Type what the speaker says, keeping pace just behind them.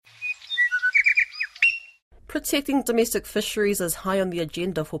Protecting domestic fisheries is high on the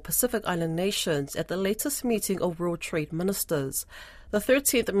agenda for Pacific Island nations at the latest meeting of World Trade Ministers. The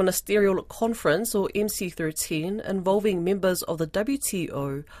 13th Ministerial Conference, or MC13, involving members of the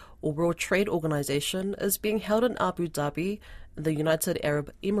WTO, or World Trade Organization, is being held in Abu Dhabi, in the United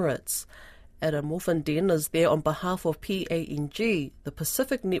Arab Emirates. Adam Morfandin is there on behalf of PANG, the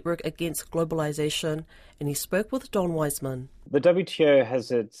Pacific Network Against Globalization, and he spoke with Don Wiseman. The WTO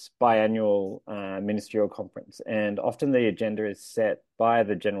has its biannual ministerial conference, and often the agenda is set by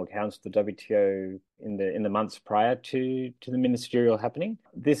the General Council of the WTO in the months prior to the ministerial happening.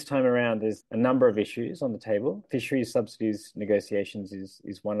 This time around, there's a number of issues on the table. Fisheries subsidies negotiations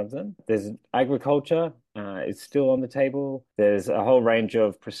is one of them. There's agriculture is still on the table. There's a whole range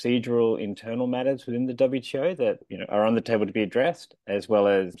of procedural internal matters within the WTO that are on the table to be addressed, as well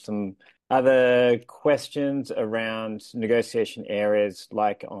as some other questions around negotiation areas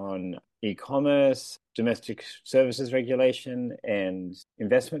like on e-commerce, domestic services regulation, and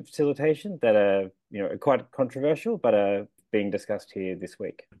investment facilitation that are quite controversial, but are being discussed here this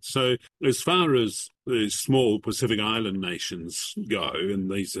week. So as far as the small Pacific Island nations go, and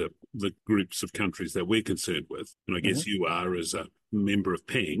these are the groups of countries that we're concerned with, and I guess you are as a member of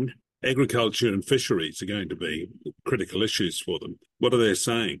PANG, agriculture and fisheries are going to be critical issues for them. What are they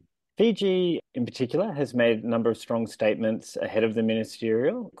saying? Fiji, in particular, has made a number of strong statements ahead of the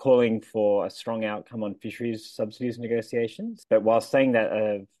ministerial, calling for a strong outcome on fisheries subsidies negotiations. But while saying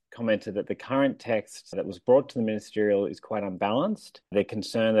that, commented that the current text that was brought to the ministerial is quite unbalanced. They're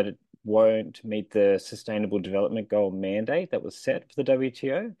concerned that it won't meet the Sustainable Development Goal mandate that was set for the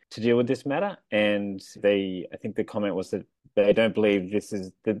WTO to deal with this matter. And I think the comment was that they don't believe this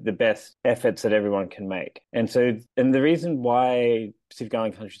is the best efforts that everyone can make. And the reason why Pacific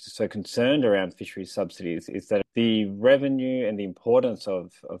Island countries are so concerned around fisheries subsidies is that the revenue and the importance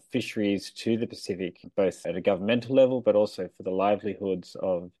of fisheries to the Pacific, both at a governmental level, but also for the livelihoods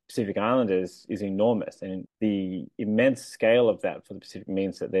of Pacific Islanders, is enormous. And the immense scale of that for the Pacific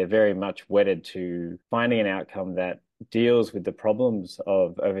means that they're very much wedded to finding an outcome that deals with the problems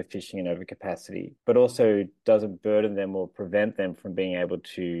of overfishing and overcapacity, but also doesn't burden them or prevent them from being able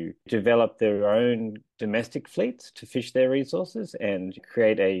to develop their own domestic fleets to fish their resources and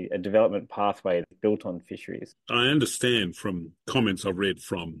create a development pathway built on fisheries. I understand from comments I've read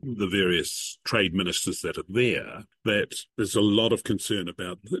from the various trade ministers that are there that there's a lot of concern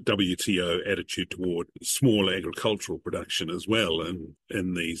about the WTO attitude toward small agricultural production as well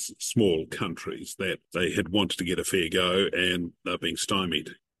in these small countries, that they had wanted to get a fair go and they're being stymied.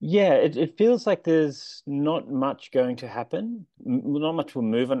 Yeah, it feels like there's not much going to happen. Not much will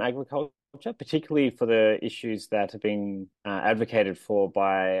move on agriculture, particularly for the issues that have been advocated for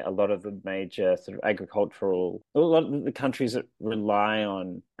by a lot of the major sort of a lot of the countries that rely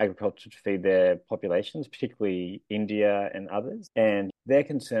on agriculture to feed their populations, particularly India and others. And their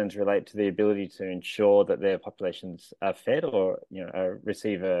concerns relate to the ability to ensure that their populations are fed or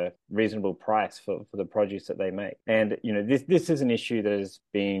receive a reasonable price for the produce that they make. And this is an issue that has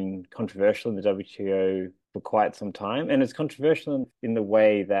been controversial in the WTO for quite some time, and it's controversial in the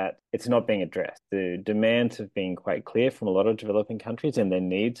way that it's not being addressed. The demands have been quite clear from a lot of developing countries, and their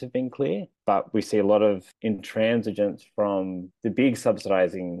needs have been clear, but we see a lot of intransigence from the big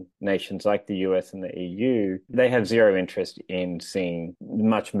subsidizing nations like the US and the EU. They have zero interest in seeing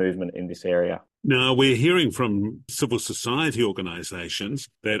much movement in this area. Now, we're hearing from civil society organisations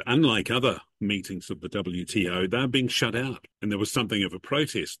that, unlike other meetings of the WTO, they're being shut out, and there was something of a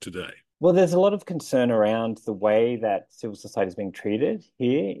protest today. Well, there's a lot of concern around the way that civil society is being treated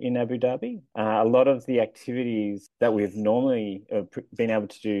here in Abu Dhabi. A lot of the activities that we've normally been able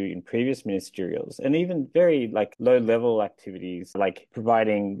to do in previous ministerials, and even very low-level activities like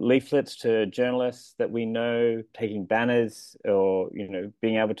providing leaflets to journalists that we know, taking banners, or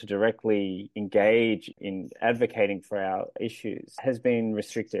being able to directly engage in advocating for our issues, has been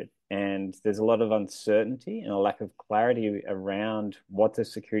restricted. And there's a lot of uncertainty and a lack of clarity around what the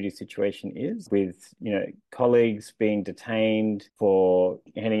security situation is, with colleagues being detained for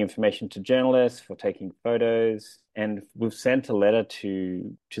handing information to journalists, for taking photos. And we've sent a letter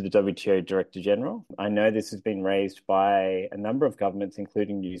to the WTO Director General. I know this has been raised by a number of governments,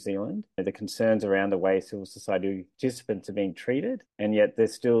 including New Zealand, the concerns around the way civil society participants are being treated, and yet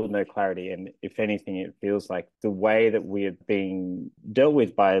there's still no clarity. And if anything, it feels like the way that we're being dealt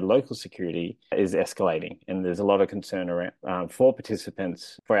with by local security is escalating. And there's a lot of concern around for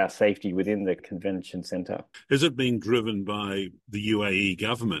participants, for our safety within the convention centre. Is it being driven by the UAE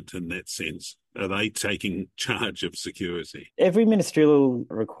government in that sense? Are they taking charge of security? Every ministerial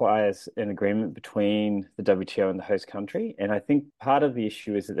requires an agreement between the WTO and the host country. And I think part of the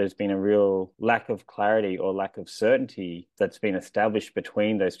issue is that there's been a real lack of clarity or lack of certainty that's been established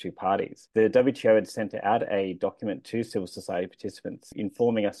between those two parties. The WTO had sent out a document to civil society participants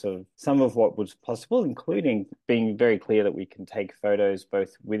informing us of some of what was possible, including being very clear that we can take photos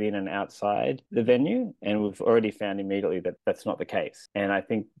both within and outside the venue. And we've already found immediately that that's not the case. And I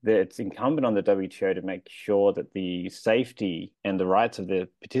think that it's incumbent on the WTO to make sure that the safety and the rights of the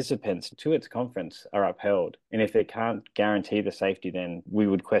participants to its conference are upheld. And if it can't guarantee the safety, then we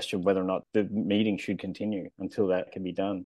would question whether or not the meeting should continue until that can be done.